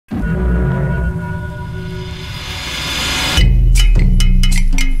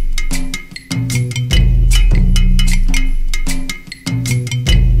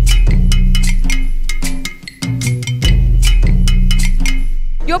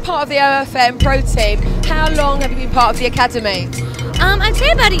part of the OFM Pro team. How long have you been part of the academy? I'd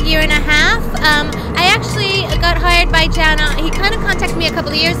say about a year and a half. I actually got hired by Jana. He kind of contacted me a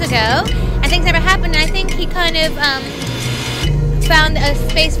couple of years ago, and things never happened. And I think he kind of found a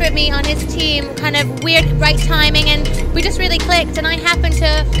space for me on his team, kind of weird, right timing, and we just really clicked. And I happened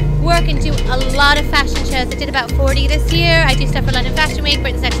to work and do a lot of fashion shows. I did about 40 this year. I do stuff for London Fashion Week,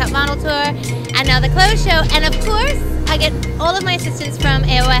 Britain's Next Top Model Tour, and now the Clothes Show. And of course, I get all of my assistance from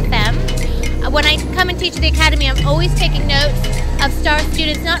AOFM. When I come and teach at the academy, I'm always taking notes of star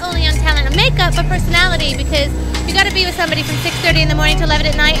students, not only on talent and makeup, but personality, because you got to be with somebody from 6:30 in the morning to 11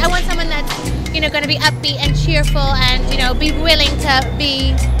 at night. I want someone that's, you know, going to be upbeat and cheerful and, you know, be willing to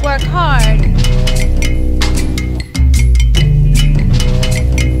work hard.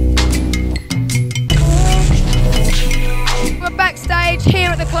 We're backstage here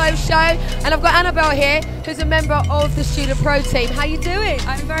at the Clothes Show, and I've got Annabelle here, who's a member of the Student Pro team. How are you doing?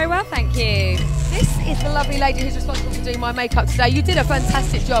 I'm very well, thank you. This is the lovely lady who's responsible for doing my makeup today. You did a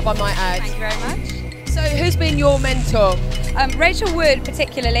fantastic job, I might add. Thank you very much. So who's been your mentor? Rachel Wood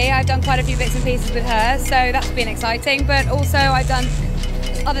particularly. I've done quite a few bits and pieces with her, so that's been exciting, but also I've done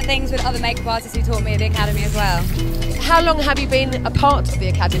other things with other makeup artists who taught me at the academy as well. How long have you been a part of the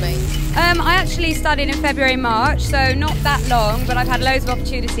academy? I actually started in February, March, so not that long, but I've had loads of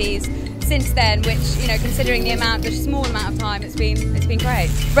opportunities since then, which, you know, considering the small amount of time, it's been great.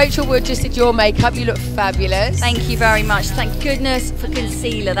 Rachel Wood just did your makeup. You look fabulous. Thank you very much. Thank goodness for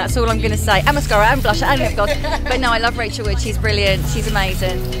concealer. That's all I'm going to say. And mascara and blusher and lip gloss. But no, I love Rachel Wood. She's brilliant. She's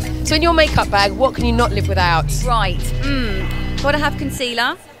amazing. So in your makeup bag, what can you not live without? Right. Got to have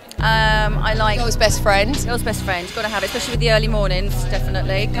concealer. I like Girl's best friend. Girl's best friend. Got to have it, especially with the early mornings.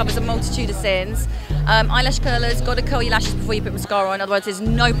 Definitely covers a multitude of sins. Eyelash curlers. Got to curl your lashes before you put mascara on. Otherwise, there's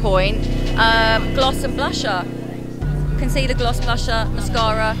no point. Gloss and blusher. Concealer, gloss, blusher,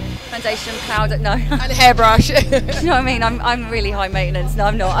 mascara, foundation, powder. No. And a hairbrush. You know what I mean? I'm really high maintenance. No,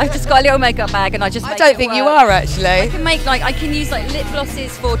 I'm not. I've just got a little makeup bag and I just. I don't think you are actually. I can make I can use like lip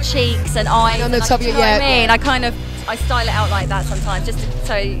glosses for cheeks and eyes. And on the top of your, you know what I mean? I style it out like that sometimes, just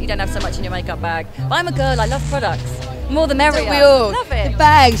so you don't have so much in your makeup bag. But I'm a girl, I love products. More the merrier. Don't we all? Love it. The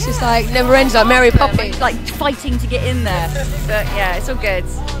bag's just like never ends, like Mary Poppins. Like fighting to get in there. But yeah, it's all good.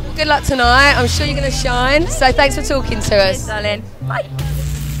 Good luck tonight. I'm sure you're going to shine. So thanks for talking to us. Cheers, darling. Bye.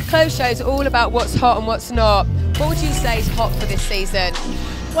 The Clothes Show is all about what's hot and what's not. What would you say is hot for this season?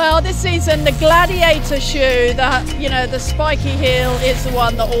 Well, this season the Gladiator shoe, the spiky heel, is the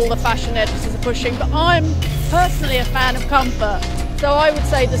one that all the fashion editors are pushing. But I'm personally a fan of comfort, so I would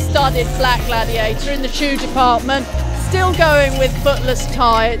say the studded black Gladiator in the shoe department. Still going with footless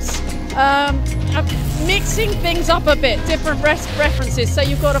tights. Mixing things up a bit, different references. So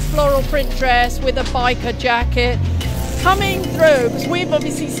you've got a floral print dress with a biker jacket. Coming through, because we've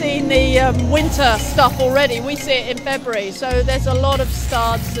obviously seen the winter stuff already. We see it in February, so there's a lot of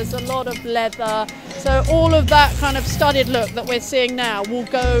studs, there's a lot of leather, so all of that kind of studded look that we're seeing now will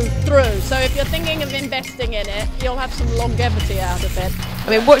go through. So if you're thinking of investing in it, you'll have some longevity out of it. I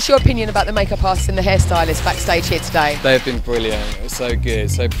mean, what's your opinion about the makeup artist and the hairstylist backstage here today? They've been brilliant, it's so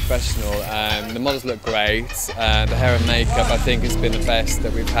good, so professional. The models look great. The hair and makeup, I think, has been the best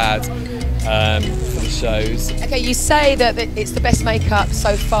that we've had for the shows. Okay, you say that it's the best makeup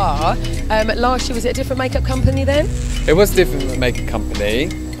so far. Last year, was it a different makeup company then? It was a different makeup company.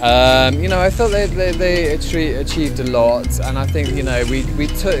 You know, I thought they achieved a lot, and I think, you know, we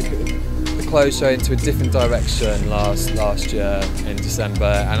took the Clothes Show into a different direction last year in December,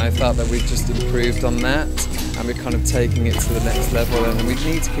 and I felt that we've just improved on that, and we're kind of taking it to the next level, and we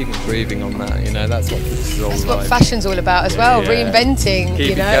need to keep improving on that. You know, that's what this is all That's about. what fashion's all about as well, reinventing. Keep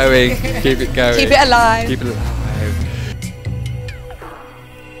you know? it going, keep it going, Keep it alive. Keep it alive.